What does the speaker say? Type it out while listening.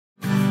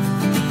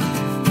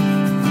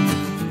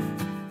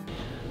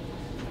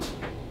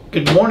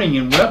Good morning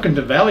and welcome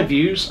to Valley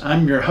Views.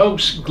 I'm your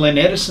host, Glenn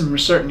Edison. We're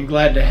certainly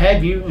glad to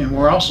have you, and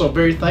we're also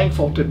very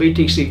thankful to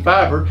BTC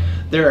Fiber.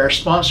 They're our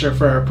sponsor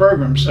for our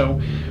program.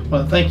 So I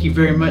want to thank you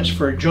very much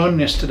for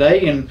joining us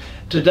today. And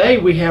today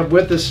we have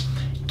with us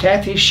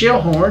Kathy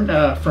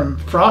Shellhorn from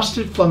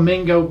Frosted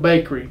Flamingo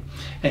Bakery.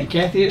 And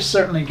Kathy, it's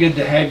certainly good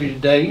to have you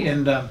today,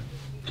 and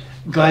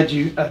glad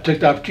you took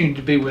the opportunity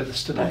to be with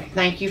us today.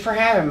 Thank you for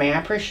having me.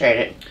 I appreciate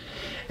it.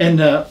 And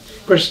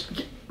of course,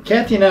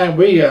 Kathy and I,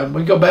 we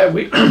go back.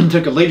 We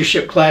took a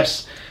leadership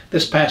class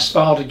this past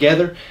fall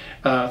together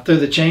through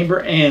the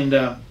chamber, and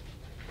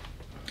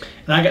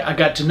I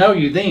got to know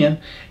you then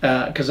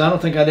because I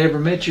don't think I'd ever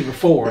met you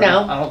before.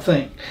 No, I don't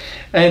think.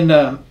 And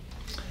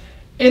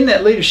in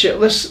that leadership,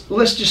 let's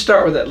just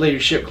start with that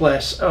leadership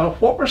class.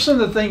 What were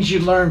some of the things you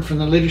learned from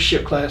the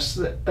leadership class?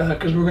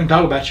 Because we're going to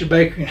talk about your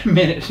bakery in a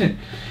minute.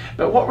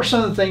 But what were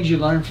some of the things you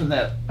learned from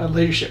that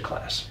leadership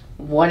class?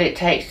 What it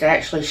takes to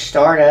actually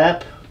start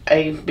up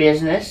a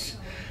business,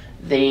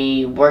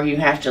 where you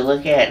have to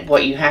look at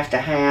what you have to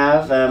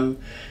have,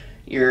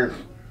 your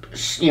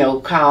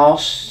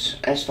costs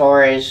as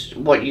far as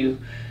the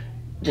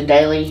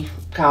daily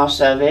costs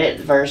of it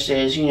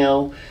versus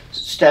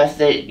stuff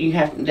that you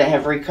have to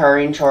have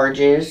recurring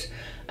charges,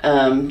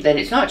 that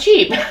it's not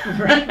cheap.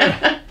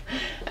 But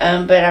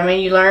I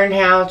mean, you learn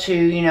how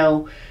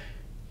to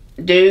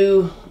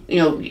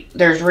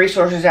there's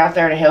resources out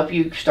there to help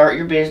you start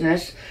your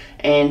business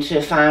and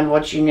to find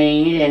what you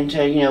need, and to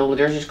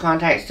there's just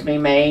contacts to be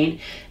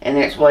made, and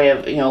that's way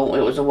of it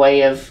was a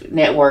way of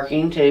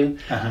networking to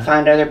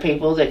find other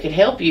people that could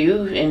help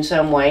you in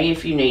some way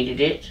if you needed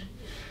it.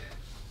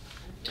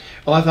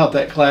 Well, I thought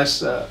that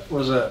class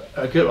was a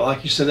good,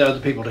 like you said, there were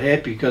other people to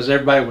help you, because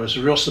everybody was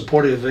real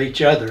supportive of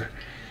each other,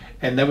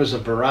 and there was a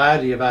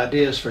variety of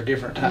ideas for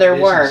different types of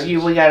businesses. There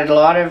were. We got a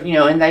lot of,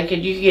 and you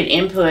could get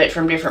input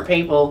from different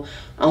people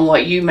on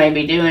what you may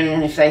be doing,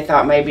 and if they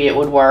thought maybe it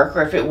would work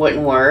or if it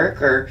wouldn't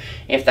work, or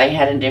if they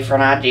had a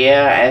different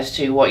idea as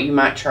to what you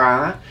might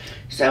try.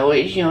 So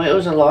it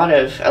was a lot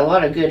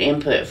of good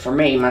input for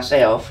me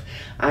myself.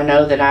 I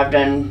know that I've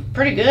done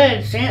pretty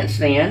good since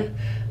then.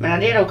 I mean, I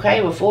did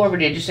okay before,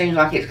 but it just seems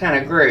like it's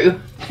kind of grew.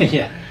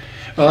 Yeah.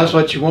 Well, that's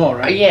what you want,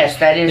 right? Yes,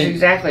 that is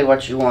exactly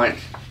what you want.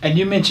 And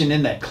you mentioned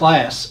in that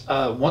class,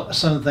 some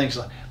of the things,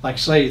 like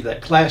say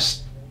that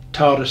class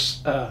taught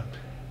us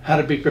how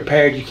to be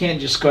prepared. You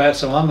can't just go out and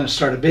say, well, I'm going to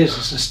start a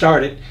business and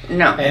start it.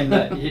 No.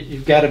 And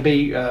you've got to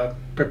be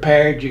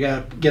prepared. You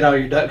got to get all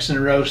your ducks in a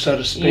row, so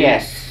to speak.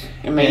 Yes.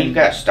 I mean, you've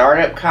got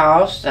startup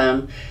costs,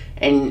 and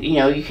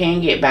you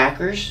can get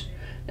backers.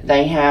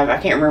 They have, I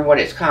can't remember what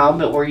it's called,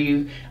 but where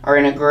you are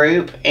in a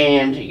group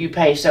and you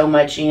pay so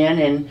much in,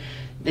 and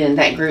then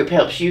that group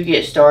helps you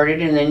get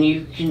started, and then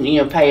you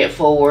can pay it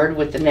forward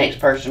with the next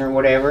person or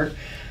whatever.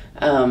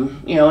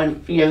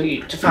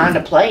 To find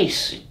a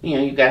place,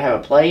 you've got to have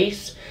a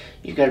place.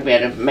 You've got to be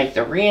able to make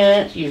the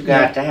rent. You've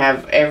got to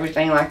have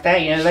everything like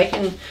that. They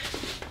can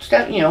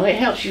stuff. It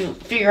helps you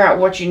figure out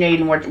what you need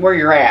and where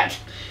you're at.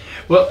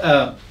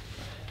 Well,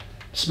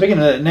 speaking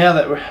of that, now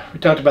that we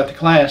talked about the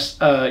class,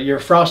 your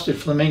Frosted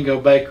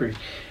Flamingo Bakery.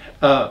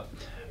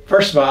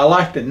 First of all, I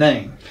like the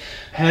name.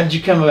 How did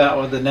you come about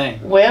with the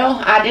name?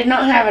 Well, I did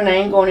not have a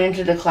name going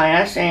into the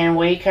class, and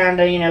we kind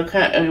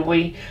of,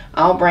 we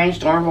all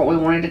brainstormed what we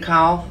wanted to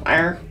call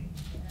our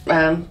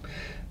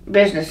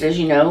businesses,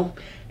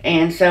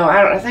 And so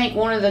I think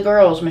one of the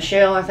girls,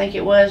 Michelle, I think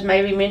it was,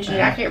 maybe mentioned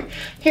it. I can't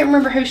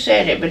remember who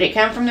said it, but it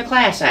came from the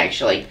class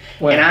actually.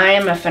 Well, and I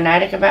am a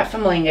fanatic about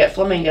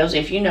flamingos.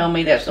 If you know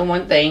me, that's the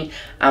one thing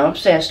I'm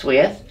obsessed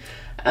with,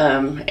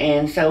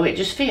 and so it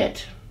just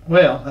fit.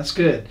 Well, that's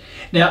good.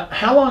 Now,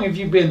 how long have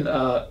you been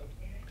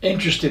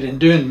interested in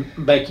doing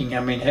baking? I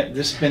mean,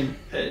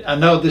 I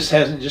know this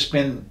hasn't just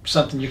been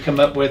something you come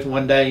up with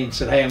one day and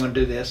said, hey, I'm going to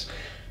do this.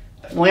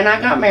 When I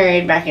got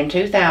married back in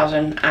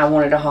 2000, I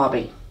wanted a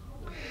hobby.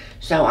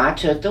 So I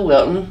took the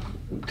Wilton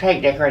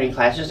cake decorating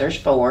classes. There's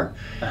 4.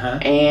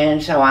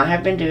 And so I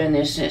have been doing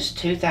this since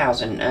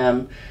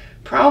 2000.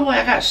 Probably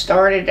I got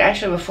started,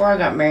 actually before I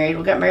got married.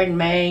 We got married in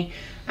May.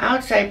 I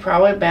would say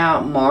probably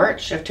about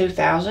March of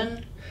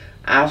 2000.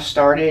 I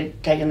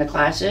started taking the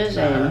classes,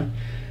 and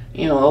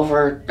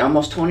over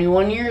almost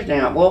 21 years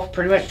now. Well,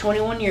 pretty much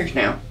 21 years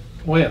now.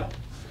 Well,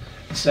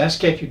 so that's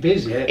kept you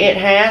busy, hasn't it? It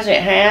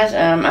has.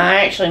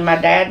 My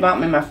dad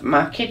bought me my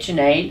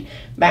KitchenAid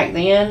back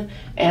then,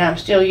 and I'm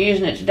still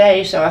using it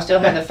today. So I still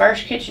have the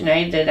first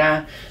KitchenAid that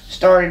I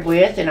started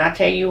with, and I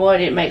tell you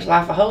what, it makes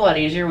life a whole lot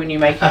easier when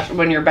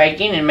when you're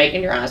baking and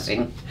making your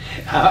icing.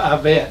 I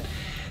bet.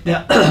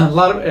 Now, a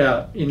lot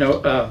of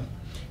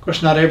of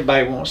course, not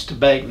everybody wants to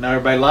bake, not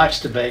everybody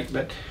likes to bake,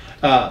 but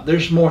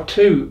there's more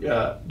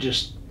to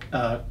just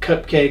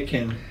cupcake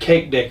and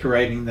cake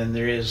decorating than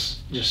there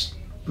is just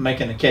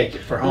making a cake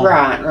for home.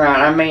 Right.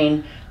 I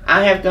mean,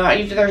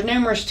 there's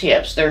numerous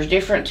tips. There's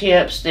different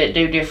tips that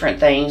do different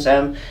things.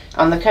 On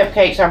the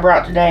cupcakes I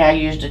brought today, I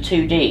used a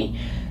 2D.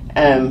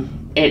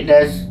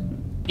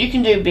 You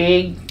can do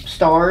big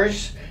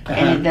stars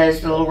and it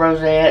does the little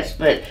rosettes.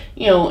 But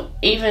you know,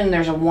 even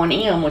there's a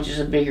 1M, which is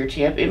a bigger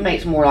tip. It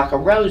makes more like a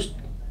rose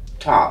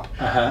top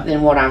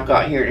than what I've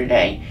got here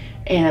today.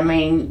 And I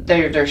mean,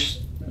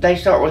 they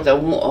start with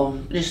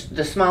just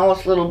the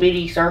smallest little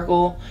bitty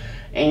circle,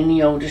 and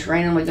you know, just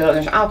randomly go.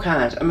 There's all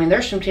kinds. I mean,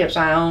 there's some tips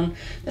I own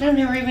that I've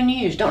never even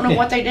used. Don't know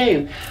what they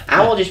do.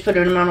 I will just put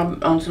them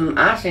on some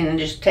icing and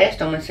just test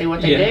them and see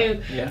what they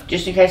do,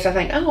 just in case I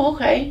think, oh,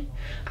 okay.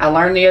 I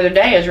learned the other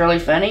day, it was really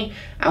funny.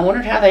 I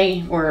wondered how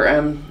they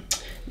were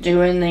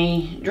doing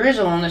the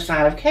drizzle on the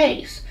side of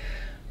cakes.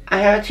 I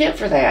have a tip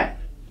for that.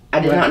 I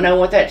did not know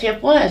what that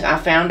tip was. I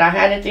found I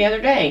had it the other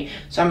day,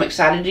 so I'm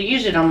excited to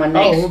use it on my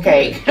next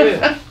cake.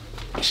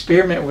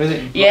 Experiment with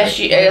it. Yes,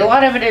 a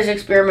lot of it is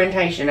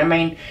experimentation. I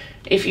mean,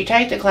 if you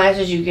take the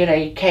classes, you get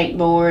a cake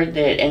board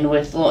and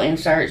with little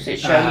inserts that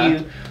show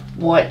you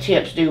what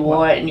tips do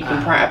what, and you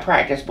can a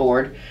practice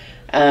board.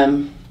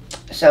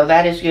 So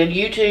that is good.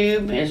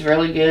 YouTube is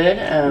really good.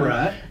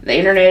 The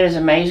internet is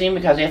amazing,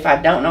 because if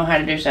I don't know how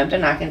to do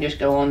something, I can just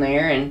go on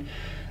there and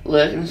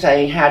look and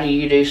say, how do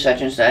you do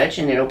such and such,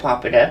 and it'll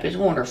pop it up. It's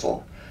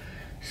wonderful.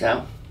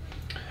 So.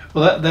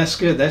 Well, that's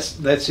good.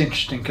 That's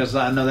interesting, because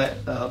I know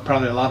that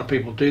probably a lot of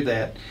people do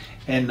that,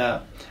 and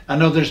I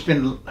know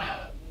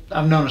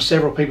I've known of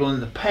several people in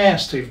the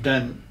past who've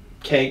done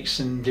cakes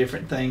and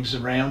different things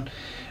around,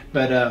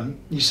 but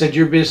you said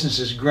your business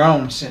has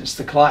grown since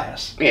the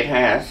class. It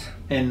has.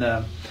 And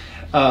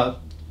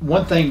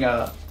one thing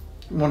I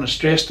want to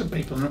stress to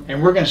people,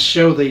 and we're going to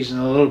show these in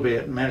a little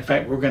bit. Matter of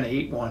fact, we're going to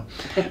eat one,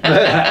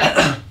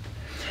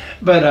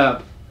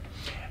 but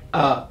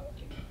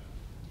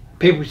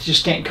people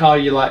just can't call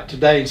you like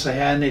today and say,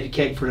 hey, I need a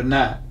cake for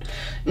tonight.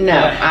 No,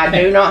 I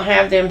do not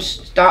have them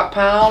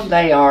stockpiled.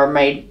 They are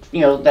made,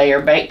 you know, they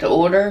are baked to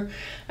order.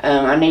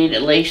 I need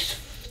at least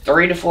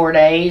 3 to 4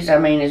 days. I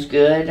mean, is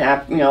good.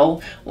 You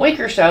know, a week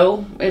or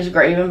so is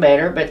great, even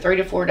better, but 3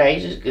 to 4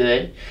 days is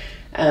good.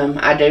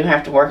 I do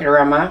have to work it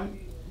around my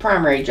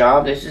primary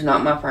job. This is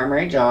not my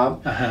primary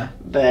job,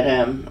 but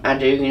I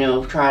do, you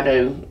know, try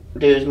to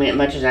do as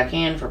much as I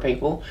can for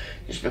people,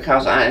 just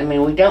because I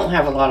mean, we don't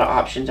have a lot of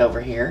options over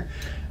here.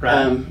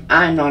 I'm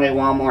not a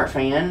Walmart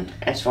fan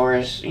as far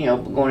as, you know,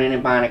 going in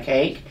and buying a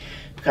cake,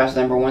 because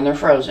number one, they're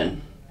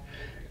frozen.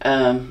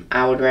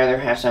 I would rather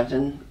have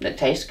something that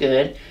tastes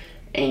good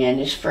and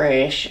is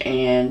fresh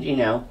and, you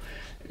know,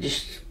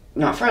 just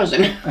not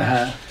frozen.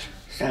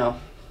 So.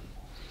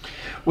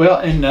 Well,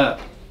 and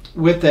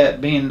with that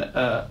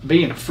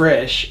being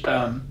fresh,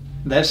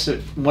 that's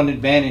the one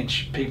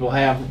advantage people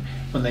have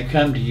when they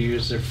come to you,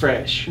 is they're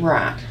fresh.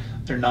 Right.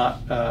 They're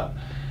not,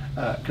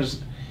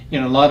 because, you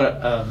know, a lot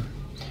of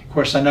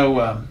course, I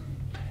know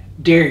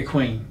Dairy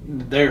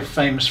Queen, they're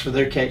famous for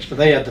their cakes, but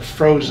they have the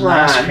frozen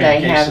ice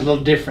cream cakes, a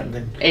little different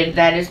than...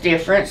 That is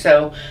different,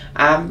 so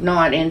I'm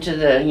not into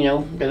the, you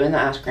know, doing the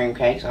ice cream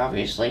cakes,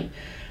 obviously.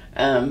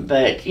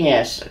 But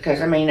yes,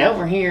 because, I mean,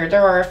 over here,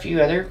 there are a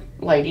few other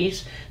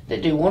ladies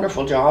that do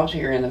wonderful jobs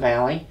here in the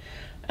valley.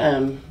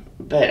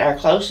 But our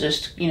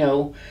closest, you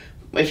know,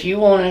 if you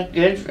want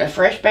a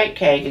fresh baked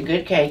cake, a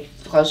good cake,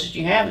 the closest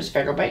you have is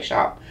Federal Bake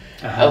Shop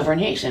over in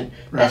Hickson.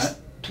 That's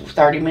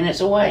 30 minutes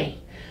away.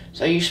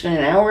 So you spend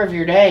an hour of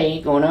your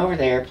day going over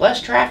there, plus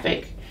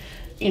traffic.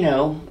 You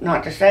know,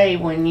 not to say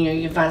when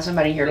you can find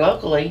somebody here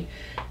locally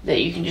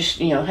that you can just,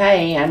 you know,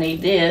 hey, I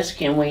need this.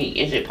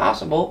 Is it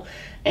possible?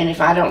 And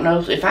if I don't know,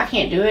 if I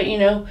can't do it, you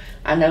know,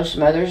 I know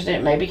some others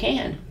that maybe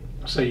can.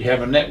 So you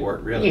have a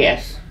network, really?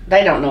 Yes.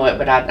 They don't know it,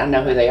 but I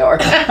know who they are.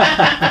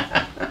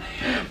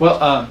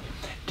 Well,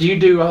 do you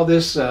do all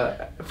this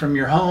from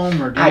your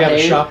home, or do you have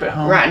a shop at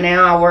home? Right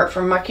now, I work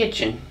from my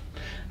kitchen.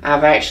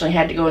 I've actually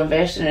had to go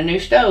invest in a new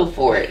stove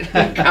for it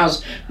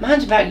because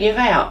mine's about to give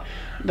out.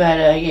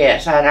 But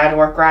yes, I'd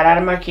work right out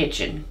of my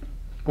kitchen.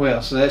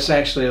 Well, so that's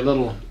actually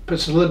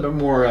puts a little bit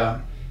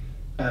more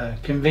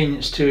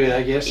convenience to it,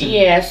 I guess.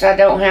 Yes, I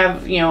don't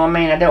have, you know,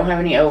 I don't have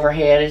any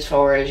overhead as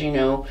far as, you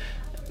know,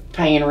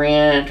 paying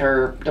rent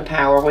or the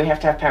power. We have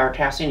to have power to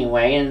the house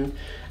anyway, and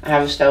I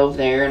have a stove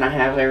there and I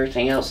have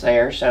everything else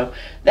there. So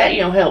that,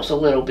 you know, helps a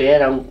little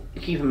bit on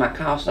keeping my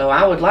costs low.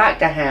 I would like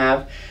to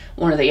have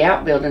one of the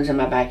outbuildings in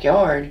my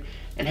backyard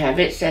and have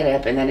it set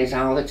up, and that is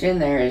all that's in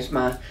there is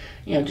my,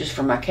 you know, just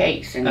for my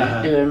cakes and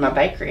doing my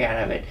bakery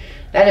out of it.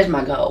 That is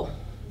my goal.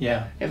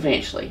 Yeah.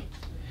 Eventually.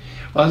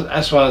 Well,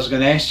 that's why I was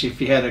going to ask you if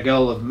you had a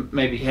goal of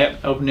maybe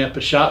opening up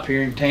a shop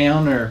here in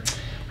town or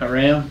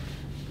around.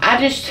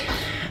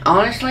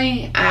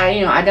 Honestly,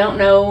 I don't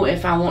know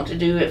if I want to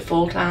do it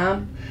full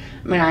time.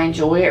 I mean, I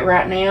enjoy it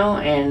right now,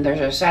 and there's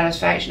a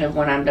satisfaction of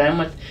when I'm done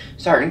with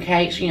certain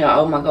cakes. You know,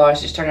 oh my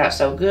gosh, this turned out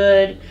so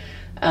good.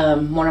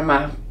 One of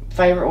my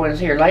favorite ones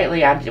here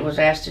lately, I was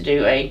asked to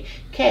do a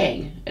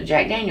keg, a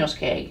Jack Daniel's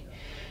keg,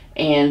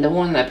 and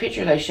the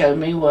picture they showed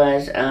me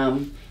was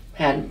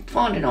had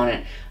fondant on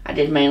it. I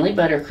did mainly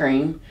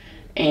buttercream,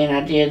 and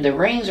I did the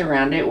rings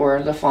around it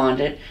were the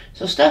fondant.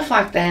 So stuff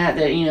like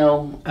that you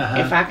know,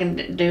 if I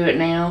can do it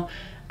now,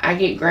 I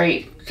get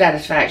great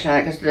satisfaction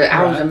out of it, because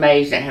I was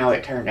amazed at how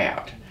it turned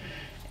out.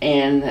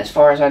 And as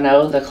far as I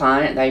know, the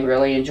client, they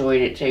really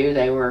enjoyed it too.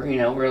 They were,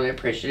 really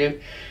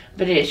appreciative.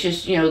 But it's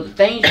just, the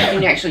things you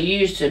can actually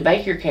use to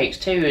bake your cakes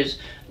too is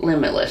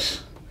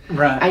limitless.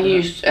 Right. I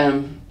used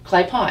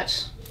clay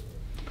pots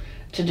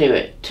to do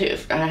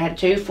it. I had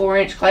 2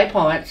 4-inch clay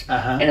pots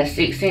and a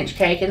 6-inch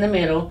cake in the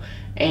middle,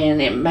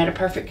 and it made a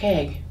perfect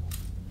cake.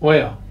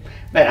 Well.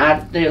 But I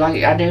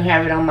do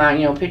have it on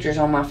my, pictures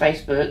on my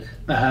Facebook.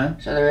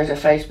 So there is a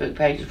Facebook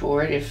page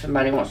for it if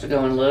somebody wants to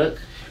go and look.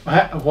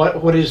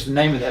 What is the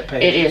name of that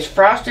page? It is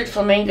Frosted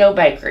Flamingo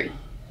Bakery.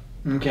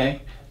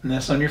 Okay. And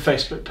that's on your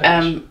Facebook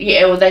page.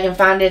 Yeah, well, they can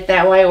find it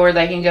that way, or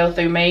they can go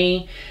through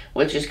me,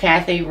 which is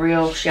Kathy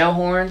Real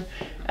Shellhorn,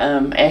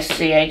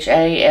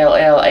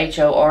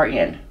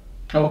 SCHALLHORN.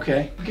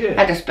 Okay, good.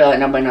 I had to spell it.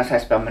 Nobody knows how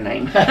to spell my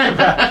name.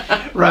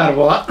 Right.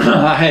 Well,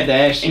 I had to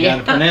ask you how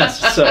to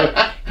pronounce it,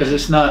 because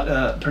it's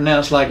not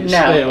pronounced like it's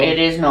spelled. No, it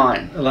is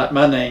not. Like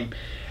my name.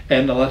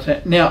 And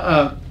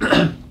now,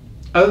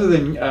 other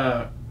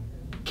than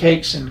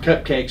cakes and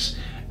cupcakes,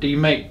 do you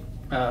make?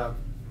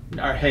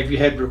 Or have you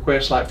had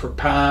requests like for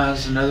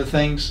pies and other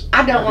things?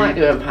 I don't like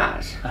doing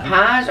pies.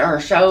 Pies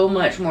are so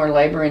much more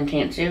labor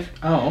intensive.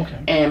 Oh, okay.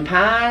 And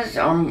pies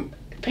are,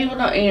 people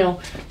don't,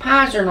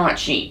 pies are not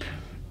cheap.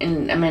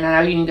 And I mean,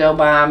 I know you can go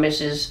buy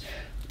Mrs.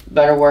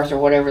 Butterworth or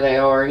whatever they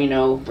are,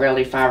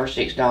 really $5 or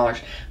 $6.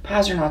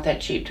 Pies are not that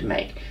cheap to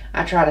make.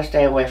 I try to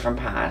stay away from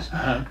pies.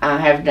 I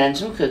have done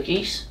some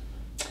cookies.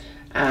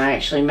 I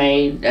actually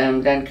made,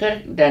 done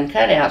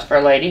cutouts for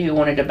a lady who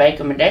wanted to bake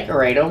them and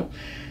decorate them.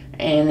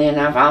 And then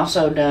I've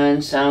also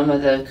done some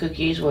of the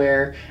cookies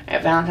where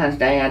at Valentine's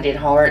Day I did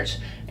hearts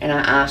and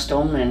I iced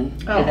them and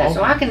did that. Okay.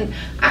 So I can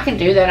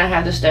do that. I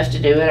have the stuff to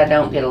do it. I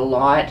don't get a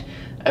lot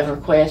of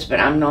requests, but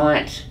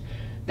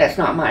that's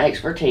not my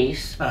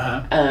expertise.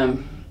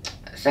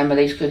 Some of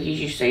these cookies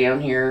you see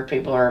on here,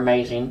 people are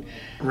amazing.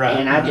 Right.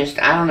 And I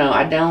don't know.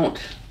 I don't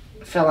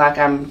feel like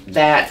I'm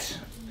that.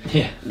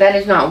 Yeah. That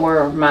is not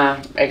where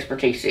my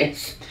expertise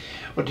is.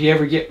 Well, do you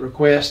ever get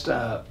requests?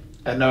 I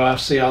know I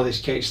see all these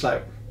cakes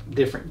like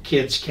different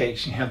kids'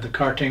 cakes. You have the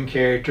cartoon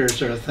characters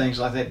or things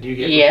like that. Do you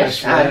get requests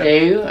for that?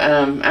 Yes,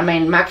 I do. I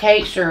mean, my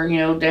cakes are,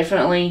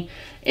 definitely,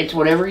 it's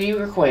whatever you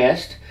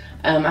request.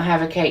 I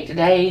have a cake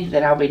today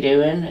that I'll be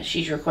doing.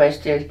 She's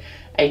requested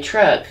a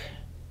truck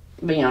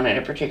be on it,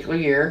 a particular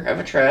year of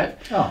a truck.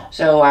 Oh.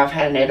 So I've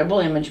had an edible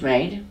image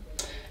made,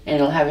 and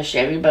it'll have a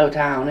Chevy bow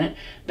tie on it.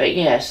 But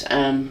yes,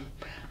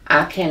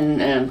 I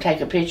can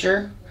take a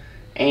picture,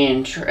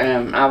 and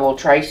I will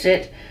trace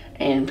it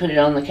and put it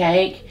on the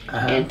cake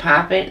and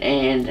pipe it,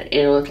 and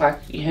it'll look like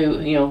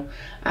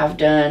I've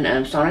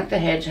done Sonic the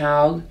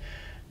Hedgehog.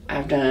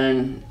 I've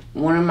done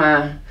one of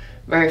my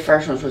very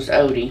first ones was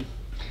Odie.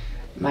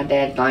 My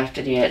dad laughed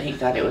at it. He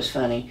thought it was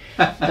funny.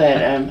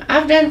 But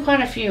I've done quite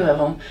a few of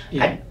them.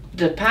 Yeah.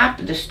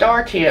 The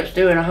star tips,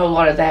 doing a whole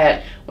lot of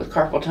that with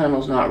carpal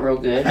tunnel's not real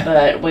good,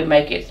 but we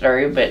make it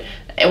through. But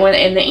when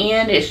in the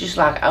end, it's just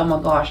like, oh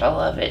my gosh, I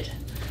love it.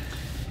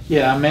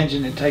 Yeah, I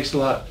imagine it takes a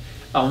lot.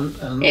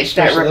 It's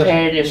that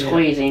repetitive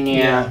squeezing,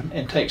 yeah.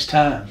 It takes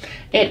time.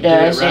 It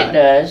does, it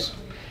does.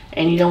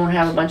 And you don't want to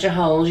have a bunch of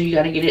holes. You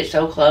got to get it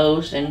so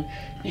close, and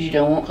you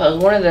don't want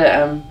close. One of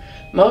the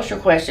most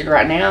requested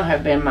right now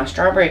have been my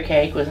strawberry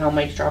cake with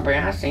homemade strawberry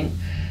icing,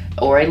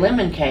 or a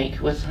lemon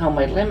cake with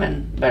homemade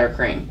lemon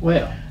buttercream.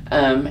 Well.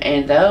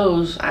 And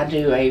those, I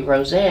do a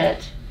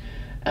rosette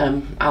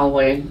all the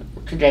way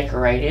to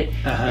decorate it,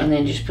 and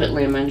then just put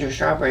lemons or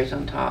strawberries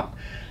on top.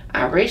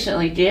 I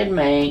recently did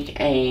make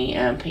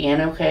a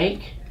piano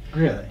cake.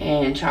 Really?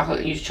 And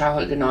used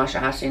chocolate ganache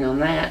icing on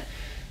that.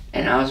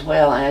 And as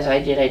well as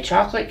I did a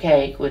chocolate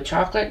cake with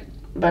chocolate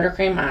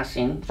buttercream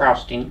icing,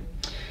 frosting.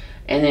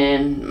 And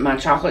then my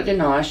chocolate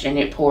ganache, and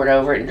it poured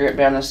over it and dripped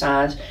down the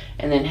sides.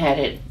 And then had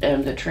it,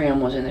 the trim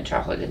was in the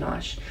chocolate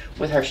ganache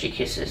with Hershey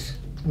Kisses.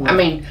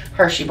 Well,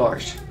 Hershey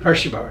bars.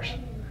 Hershey bars.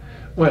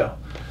 Well,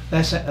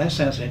 that sounds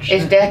interesting.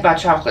 It's death by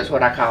chocolate is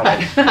what I call it.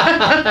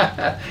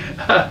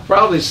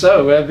 Probably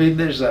so. I mean,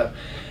 there's a...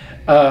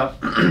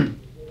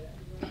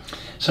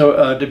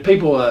 So, do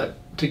people,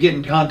 to get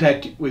in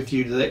contact with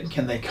you,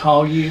 can they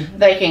call you?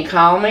 They can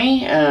call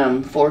me,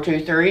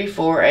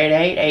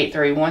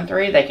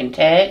 423-488-8313. They can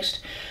text.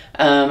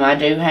 I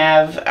do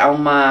have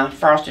on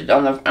Frosted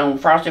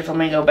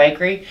Flamingo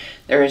Bakery,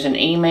 there is an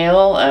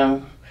email,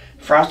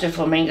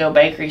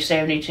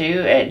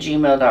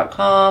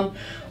 frostedflamingobakery72@gmail.com.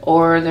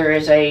 Or there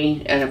is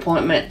an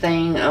appointment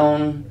thing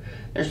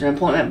there's an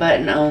appointment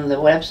button on the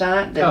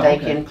website that they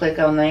can click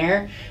on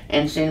there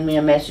and send me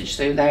a message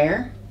through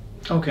there.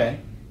 Okay.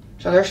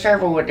 So there's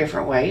several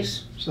different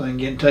ways. So they can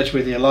get in touch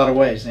with you a lot of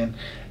ways then.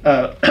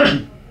 I've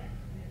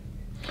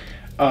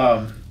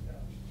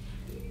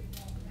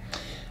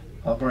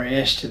already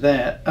asked you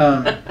that.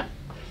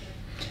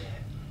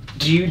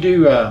 Do you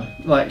do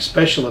like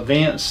special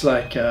events?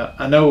 Like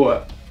I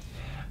know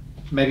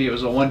maybe it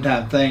was a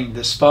one-time thing.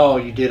 This fall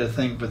you did a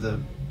thing for the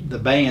the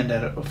band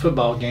at a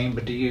football game,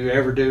 but do you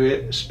ever do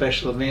it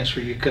special events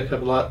where you cook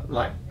up a lot,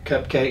 like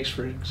cupcakes,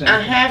 for example?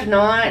 I have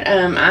not.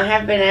 I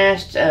have been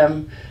asked. I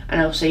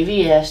know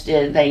CVS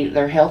did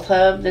their health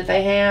hub that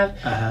they have.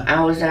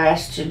 I was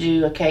asked to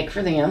do a cake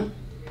for them,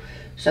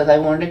 so they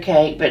wanted a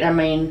cake. But I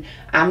mean,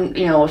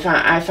 if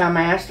I'm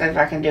asked if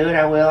I can do it,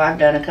 I will. I've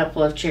done a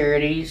couple of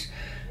charities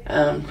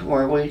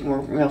where we're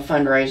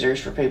fundraisers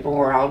for people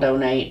where I'll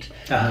donate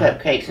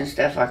cupcakes and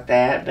stuff like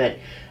that. But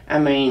I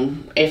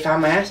mean, if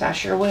I'm asked, I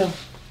sure will.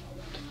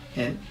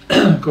 And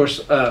of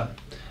course, I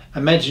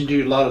imagine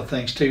you do a lot of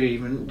things too,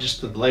 even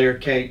just the layer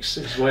cakes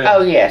as well.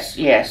 Oh yes.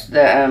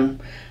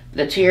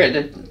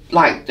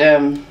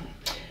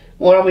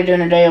 What I'll be doing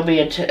today will be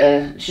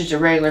just a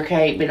regular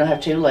cake. We don't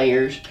have 2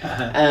 layers.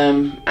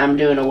 I'm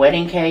doing a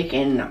wedding cake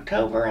in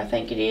October, I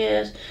think it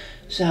is.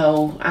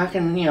 So I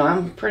can,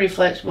 I'm pretty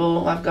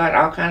flexible. I've got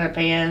all kinds of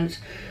pans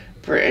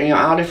for,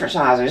 all different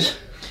sizes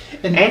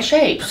and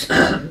shapes.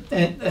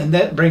 And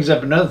that brings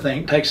up another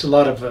thing. It takes a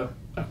lot of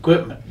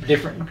equipment,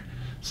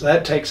 so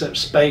that takes up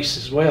space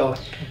as well.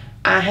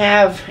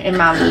 I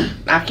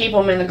keep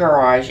them in the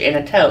garage in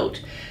a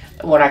tote,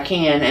 what I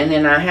can, and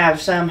then I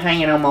have some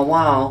hanging on my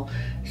wall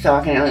so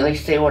I can at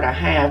least see what I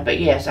have. But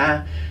yes,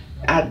 I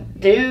don't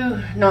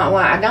do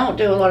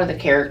a lot of the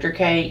character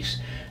cakes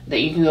that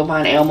you can go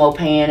buy an Elmo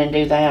pan and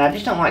do that. I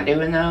just don't like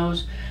doing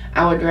those.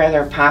 I would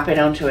rather pop it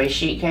onto a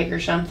sheet cake or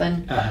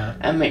something.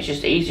 It's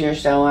just easier.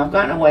 So I've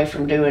gotten away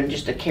from doing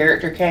just the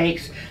character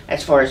cakes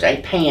as far as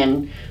a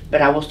pan,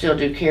 but I will still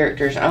do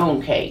characters'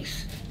 own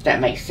cakes, if that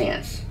makes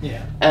sense.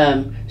 Yeah.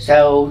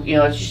 So,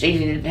 it's just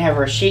easy to have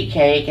a sheet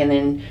cake and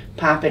then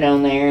pop it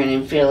on there and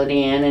then fill it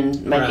in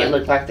and make it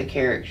look like the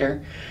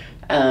character.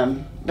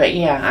 But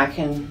yeah, I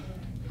can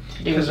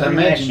do pretty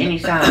much any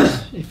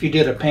size. If you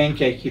did a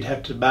pancake, you'd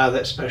have to buy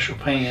that special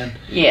pan.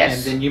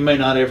 Yes. And then you may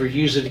not ever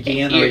use it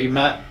again, or you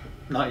might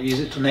not use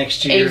it till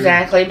next year.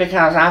 Exactly,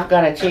 because I've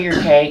got a tier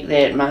cake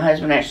that my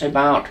husband actually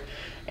bought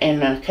and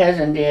my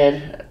cousin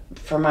did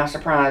for my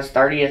surprise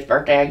 30th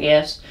birthday, I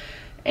guess,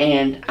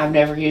 and I've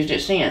never used it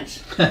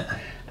since.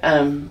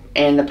 And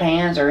the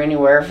pans are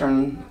anywhere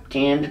from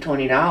 $10 to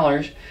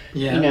 $20,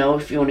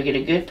 if you want to get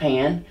a good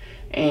pan.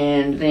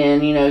 And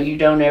then, you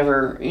don't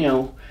ever,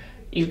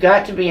 you've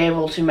got to be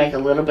able to make a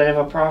little bit of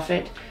a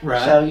profit.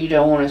 Right. So you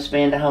don't want to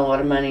spend a whole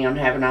lot of money on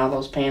having all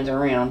those pans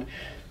around.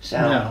 So,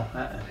 no.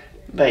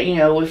 But,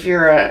 if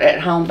you're a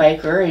at-home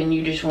baker and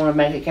you just want to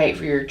make a cake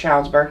for your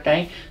child's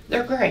birthday,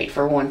 they're great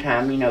for one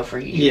time, for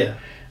you. Yeah.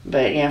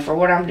 But, yeah, for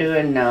what I'm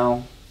doing,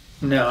 no.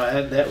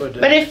 No, that would...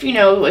 But if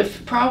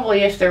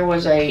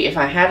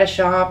I had a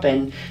shop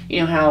and,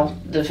 how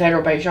the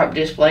Federal Bake Shop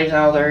displays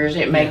all theirs,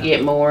 it may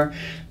get more.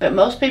 But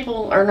most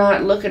people are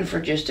not looking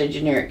for just a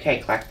generic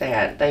cake like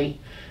that. They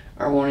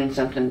are wanting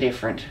something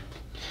different.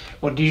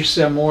 Well, do you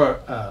sell more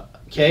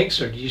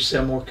cakes, or do you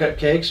sell more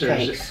cupcakes? Or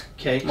Cakes. Is it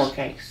cakes? More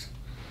cakes.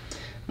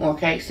 More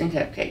cakes than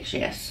cupcakes,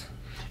 yes.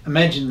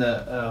 Imagine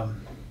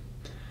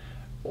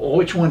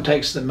which one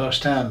takes the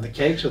most time, the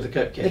cakes or the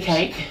cupcakes? The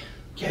cake.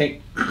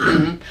 Cake.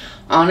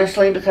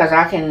 Honestly, because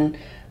I can,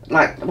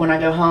 when I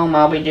go home,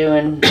 I'll be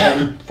doing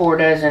 4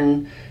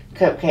 dozen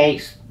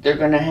cupcakes. They're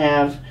going to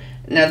have,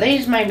 now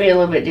these may be a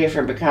little bit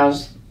different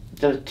because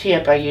the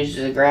tip I use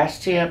is a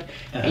grass tip,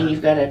 and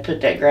you've got to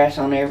put that grass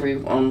on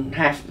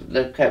half of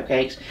the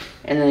cupcakes,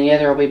 and then the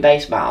other will be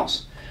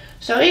baseballs.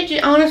 So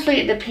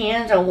honestly, it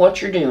depends on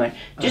what you're doing.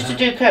 Just to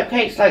do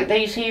cupcakes like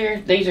these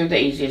here, these are the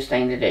easiest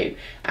thing to do.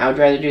 I would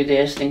rather do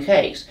this than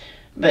cakes.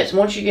 But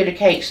once you get a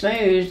cake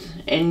smooth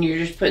and you're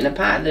just putting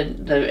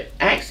the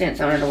accents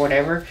on it or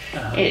whatever,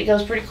 it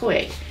goes pretty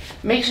quick.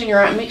 Mixing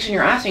your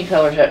icing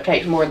colors up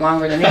takes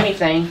longer than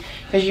anything,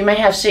 because you may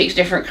have 6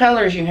 different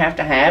colors you have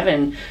to have,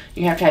 and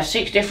you have to have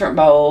 6 different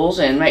bowls,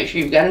 and make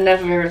sure you've got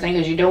enough of everything,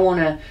 because you don't want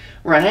to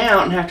run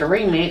out and have to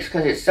remix,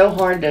 because it's so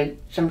hard to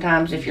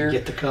sometimes if you're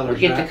get the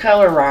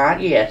color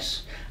right.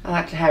 Yes, I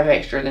like to have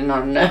extra than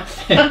not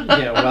enough.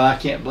 Yeah, well, I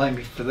can't blame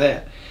you for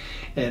that,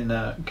 and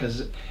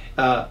because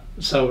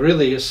so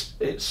really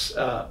it's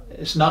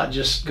not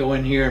just go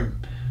in here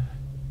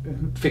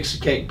and fix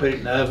the cake, put it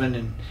in the oven,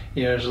 and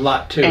there's a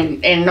lot to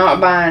it. And not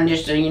buying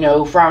just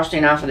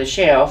frosting off of the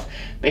shelf,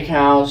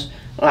 because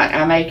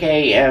I make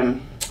a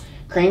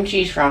cream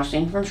cheese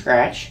frosting from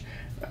scratch.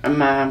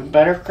 My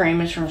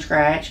buttercream is from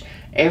scratch.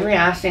 Every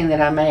icing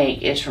that I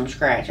make is from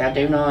scratch. I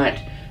do not,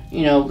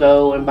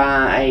 go and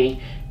buy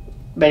a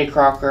Betty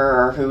Crocker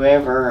or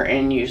whoever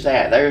and use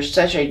that. There's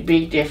such a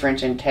big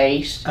difference in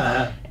taste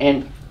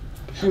and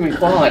human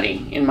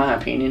quality, in my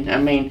opinion. I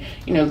mean,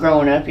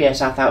 growing up,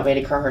 yes, I thought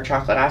Betty Crocker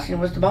chocolate icing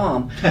was the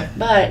bomb.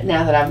 But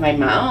now that I've made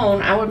my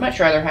own, I would much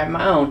rather have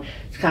my own.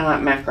 It's kind of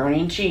like macaroni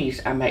and cheese.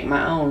 I make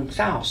my own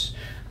sauce.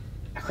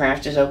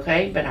 Kraft is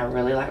okay, but I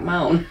really like my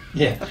own.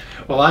 Yeah.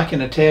 Well, I can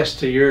attest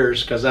to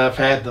yours, because I've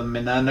had them,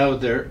 and I know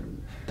they're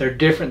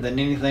different than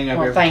anything I've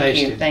ever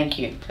tasted. Thank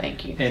you.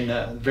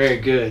 And very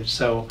good.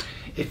 So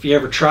if you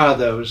ever try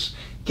those,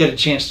 get a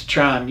chance to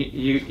try them.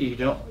 You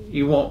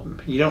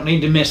don't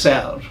need to miss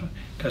out,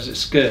 because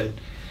it's good.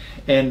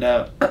 And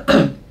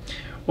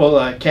well,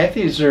 Well,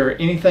 Kathy, is there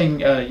anything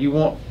you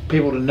want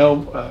people to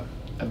know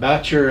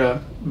about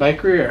your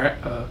bakery,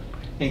 or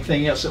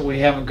anything else that we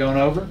haven't gone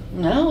over?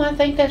 No, I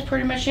think that's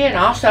pretty much it.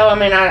 Also, I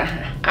mean,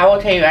 I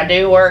will tell you, I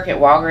do work at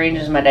Walgreens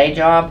as my day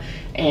job,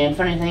 and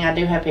funny thing, I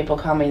do have people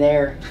call me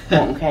there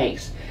wanting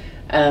cakes.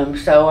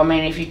 So, I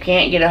mean, if you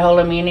can't get a hold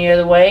of me any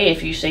other way,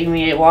 if you see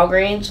me at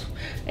Walgreens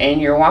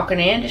and you're walking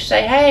in, just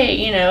say, hey,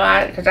 you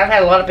know, because I've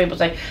had a lot of people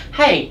say,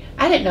 hey,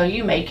 I didn't know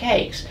you made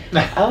cakes.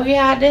 Oh,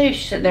 yeah, I do.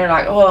 They're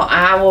like, well,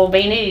 I will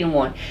be needing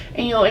one.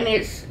 And, you know, and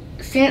it's,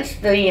 since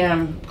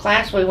the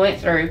class we went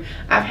through,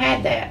 I've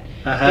had that.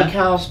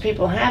 Because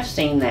people have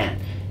seen that.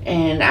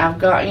 And I've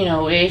got, you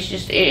know, it's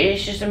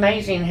just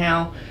amazing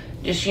how,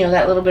 just, you know,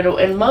 that little bit of,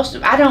 and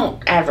I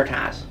don't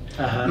advertise.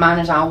 Mine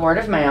is all word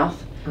of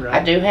mouth.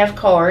 Right. I do have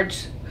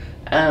cards,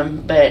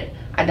 but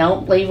I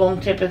don't leave them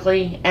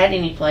typically at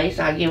any place.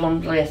 I give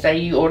them, let's say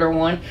you order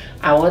one,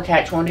 I will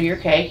attach one to your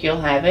cake,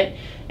 you'll have it.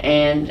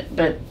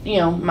 But, you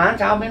know,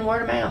 mine's all been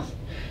word of mouth.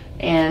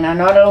 And I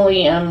not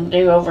only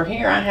do over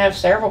here, I have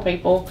several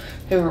people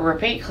who are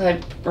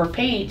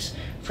repeats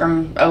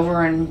from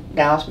over in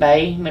Dallas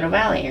Bay, Middle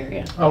Valley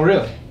area. Oh,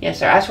 really? Yes,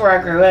 sir. That's where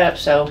I grew up,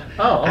 so okay.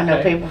 I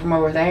know people from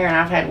over there. And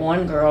I've had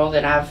one girl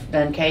that I've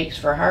done cakes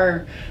for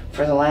her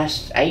for the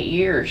last 8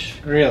 years.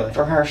 Really?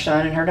 For her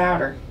son and her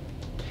daughter.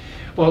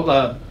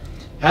 Well,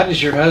 how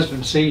does your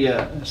husband see,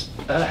 how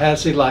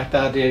does he like the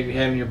idea of you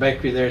having your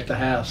bakery there at the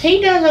house?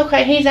 He does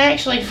okay. He's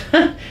actually,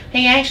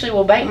 he actually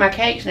will bake my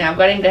cakes now. I've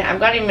got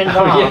him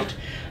involved. Oh,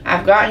 yeah.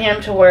 I've got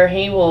him to where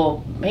he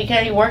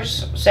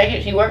works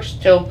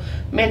till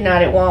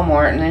midnight at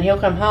Walmart, and then he'll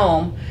come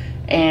home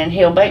and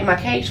he'll bake my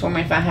cakes for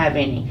me if I have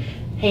any.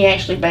 He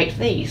actually baked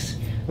these.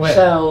 Well,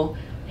 so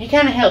he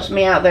kind of helps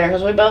me out there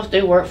because we both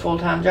do work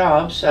full-time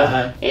jobs,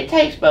 so it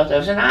takes both of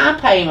us, and I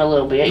pay him a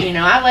little bit, you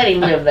know, I let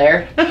him live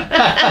there.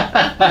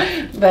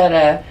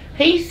 But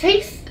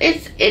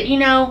you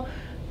know,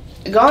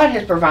 God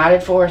has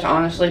provided for us,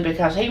 honestly,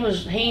 because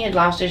he had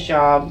lost his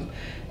job,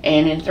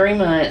 and in 3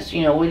 months,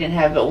 you know, we didn't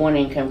have but one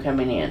income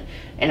coming in,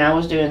 and I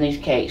was doing these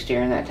cakes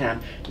during that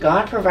time.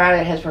 God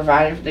has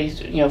provided for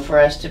these, you know,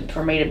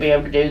 for me to be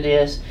able to do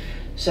this.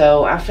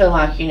 So I feel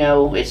like, you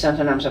know, it's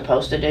something I'm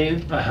supposed to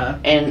do.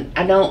 And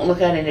I don't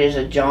look at it as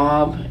a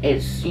job.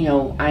 It's, you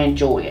know, I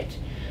enjoy it.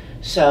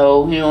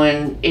 So, you know,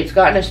 and it's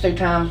gotten us through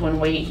times when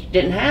we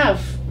didn't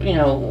have, you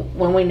know,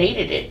 when we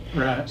needed it.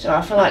 Right. So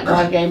I feel like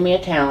God gave me a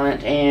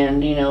talent,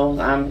 and, you know,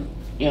 I'm,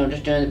 you know,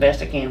 just doing the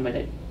best I can with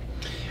it.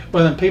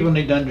 Well, then people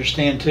need to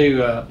understand too,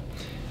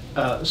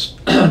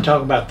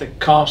 talk about the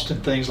cost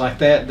and things like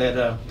that,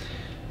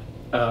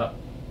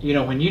 you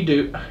know, when you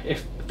do,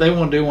 if they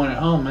want to do one at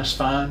home, that's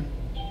fine.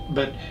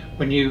 But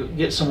when you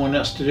get someone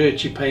else to do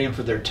it, you pay them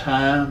for their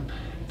time,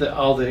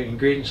 all the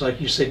ingredients.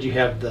 Like you said, you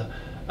have the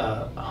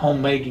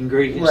homemade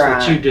ingredients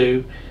that you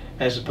do,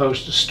 as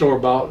opposed to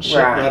store-bought,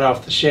 right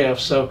off the shelf.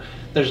 So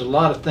there's a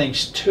lot of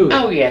things to it.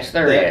 Oh, yes,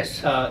 there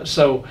is.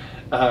 So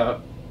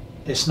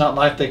it's not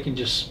like they can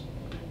just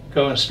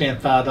go and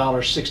spend $5,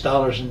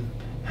 $6 and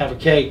have a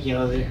cake. You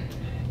know,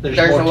 there's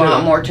a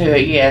lot more to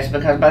it, yes,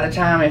 because by the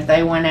time if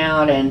they went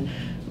out and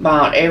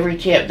bought every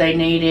tip they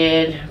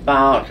needed,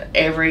 bought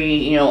every,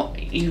 you know,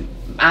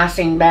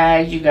 icing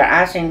bags, you've got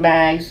icing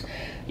bags,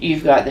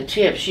 you've got the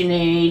tips you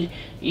need,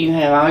 you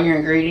have all your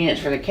ingredients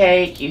for the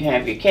cake, you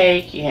have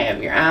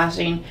your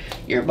icing,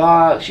 your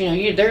box, you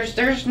know,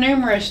 there's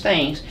numerous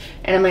things.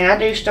 And I mean, I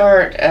do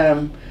start,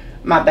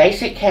 my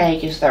basic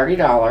cake is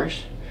 $30.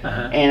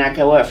 And I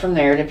go up from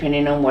there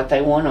depending on what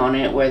they want on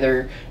it,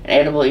 whether an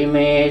edible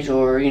image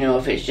or, you know,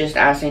 if it's just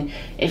icing.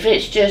 If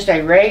it's just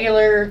a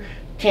regular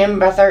 10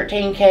 by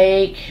 13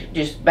 cake,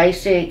 just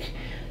basic,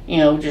 you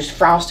know, just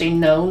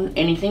frosting, no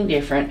anything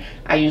different,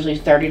 I usually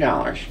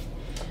 $30.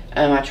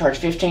 I charge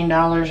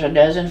 $15 a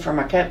dozen for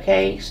my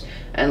cupcakes.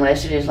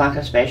 Unless it is like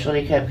a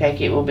specialty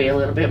cupcake, it will be a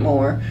little bit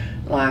more,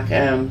 like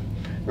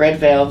red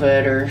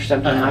velvet or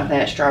something like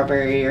that,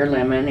 strawberry or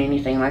lemon,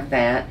 anything like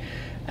that.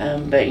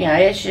 But yeah,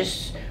 it's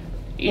just,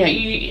 you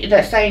know,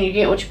 that saying, you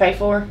get what you pay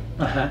for.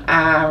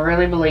 I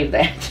really believe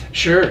that.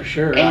 Sure.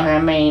 And I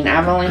mean,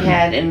 I've only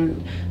had,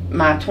 in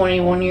my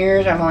 21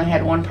 years, I've only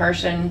had one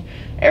person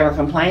ever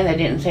complain. They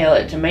didn't sell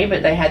it to me,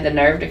 but they had the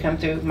nerve to come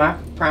through my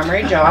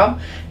primary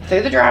job,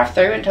 through the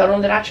drive-thru, and told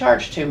them that I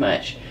charged too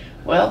much.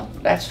 Well,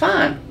 that's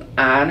fine.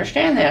 I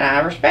understand that.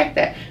 I respect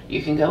that.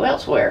 You can go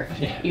elsewhere.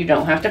 Yeah. You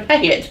don't have to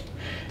pay it.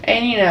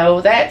 And, you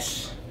know,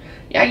 that's,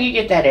 yeah, you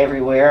get that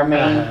everywhere. I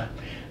mean,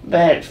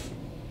 but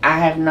I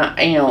have not,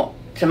 you know,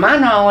 to my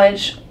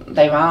knowledge,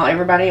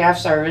 everybody I've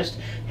serviced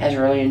has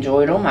really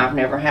enjoyed them. I've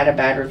never had a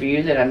bad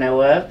review that I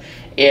know of.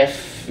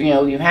 If, you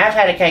know, you have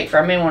had a cake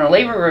from me and want to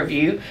leave a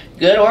review,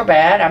 good or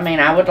bad, I mean,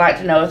 I would like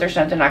to know if there's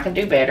something I can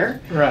do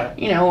better. Right.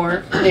 You know,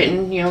 or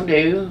didn't, you know,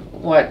 do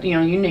what, you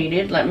know, you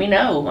needed. Let me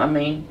know. I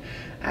mean,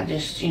 I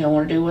just, you know,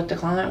 want to do what the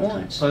client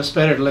wants. Well, it's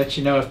better to let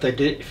you know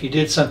if you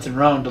did something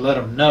wrong, to let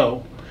them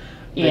know.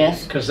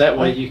 Yes. Because that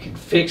way you can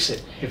fix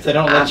it. If they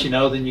don't let you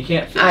know, then you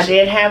can't fix it. I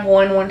did have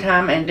one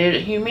time, and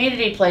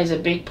humidity plays a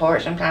big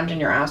part sometimes in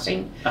your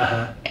icing.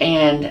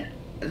 And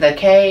the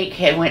cake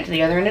had went to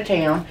the other end of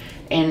town,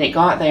 and it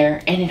got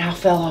there, and it all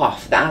fell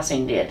off. The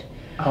icing did.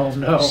 Oh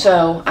no.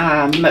 So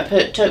I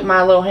took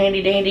my little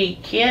handy dandy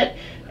kit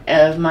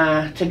of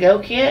my to-go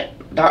kit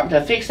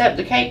to fix up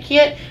the cake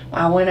kit.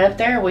 I went up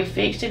there, we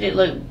fixed it. It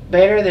looked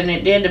better than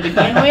it did to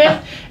begin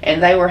with,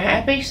 and they were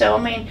happy. So,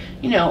 I mean,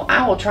 you know,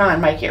 I will try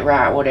and make it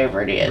right,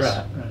 whatever it is.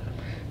 Right.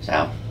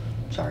 So,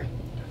 sorry.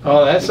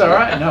 Oh, that's all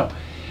right. No.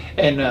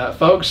 And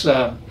folks,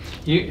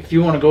 if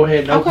you want to go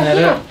ahead and open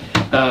that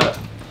up.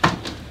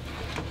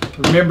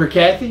 Remember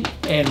Kathy,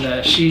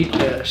 and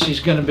she's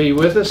going to be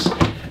with us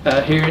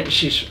here.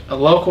 She's a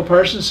local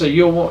person, so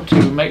you'll want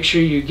to make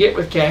sure you get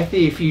with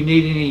Kathy if you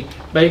need any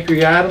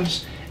bakery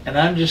items. And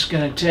I'm just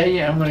going to tell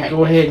you, I'm going to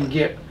go ahead and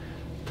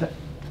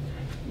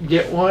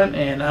get one,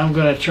 and I'm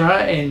going to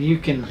try, and you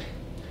can.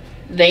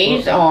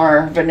 These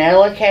are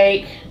vanilla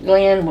cake,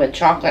 Glenn, with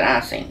chocolate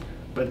icing.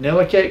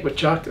 Vanilla cake with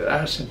chocolate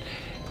icing,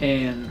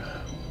 and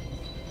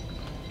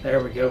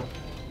there we go.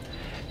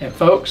 And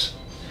folks,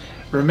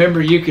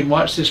 remember, you can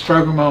watch this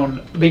program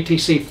on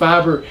BTC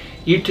Fiber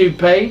YouTube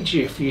page.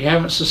 If you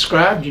haven't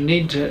subscribed, you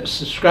need to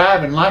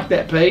subscribe and like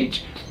that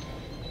page.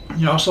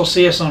 You also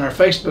see us on our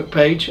Facebook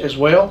page as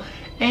well,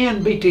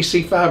 and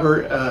BTC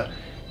Fiber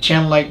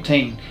Channel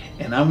 18.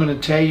 And I'm going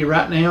to tell you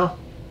right now,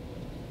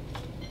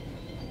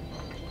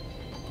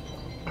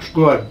 it's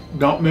good.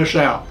 Don't miss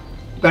out.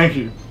 Thank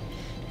you.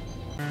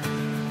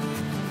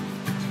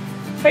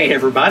 Hey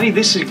everybody,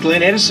 this is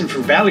Glenn Edison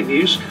from Valley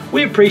Views.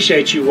 We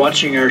appreciate you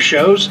watching our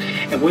shows,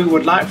 and we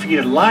would like for you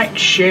to like,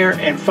 share,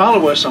 and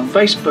follow us on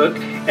Facebook,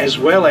 as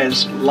well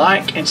as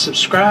like and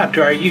subscribe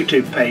to our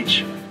YouTube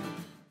page.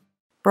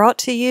 Brought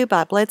to you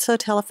by Bledsoe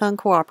Telephone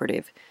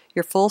Cooperative,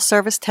 your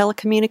full-service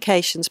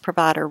telecommunications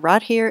provider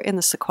right here in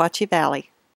the Sequatchie Valley.